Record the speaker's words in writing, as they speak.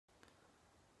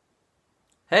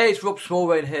Hey, it's Rob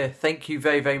Smallrain here. Thank you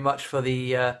very much for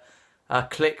the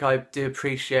click. I do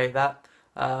appreciate that.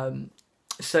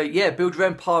 So yeah, build your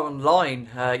empire online.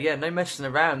 Yeah, no messing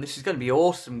around. This is going to be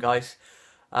awesome, guys.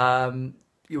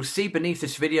 You'll see beneath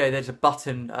this video there's a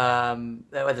button,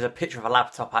 there's a picture of a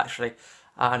laptop actually,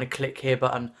 and a click here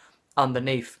button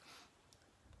underneath.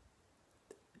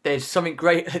 There's something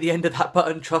great at the end of that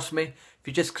button, trust me. If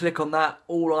you just click on that,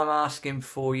 all I'm asking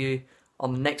for you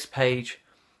on the next page,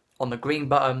 on the green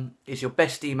button, is your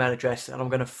best email address, and I'm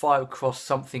going to fire across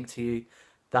something to you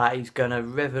that is going to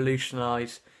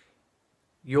revolutionise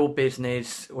your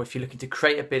business, or if you're looking to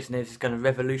create a business, it's going to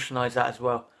revolutionise that as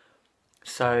well.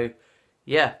 So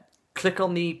yeah, click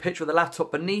on the picture of the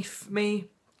laptop beneath me,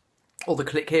 or the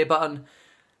click here button,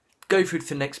 go through to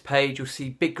the next page, you'll see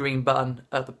big green button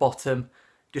at the bottom.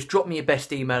 Just drop me your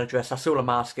best email address, that's all I'm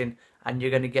asking, and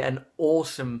you're going to get an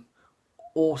awesome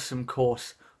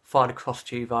course fired across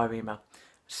to you via email.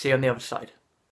 See you on the other side.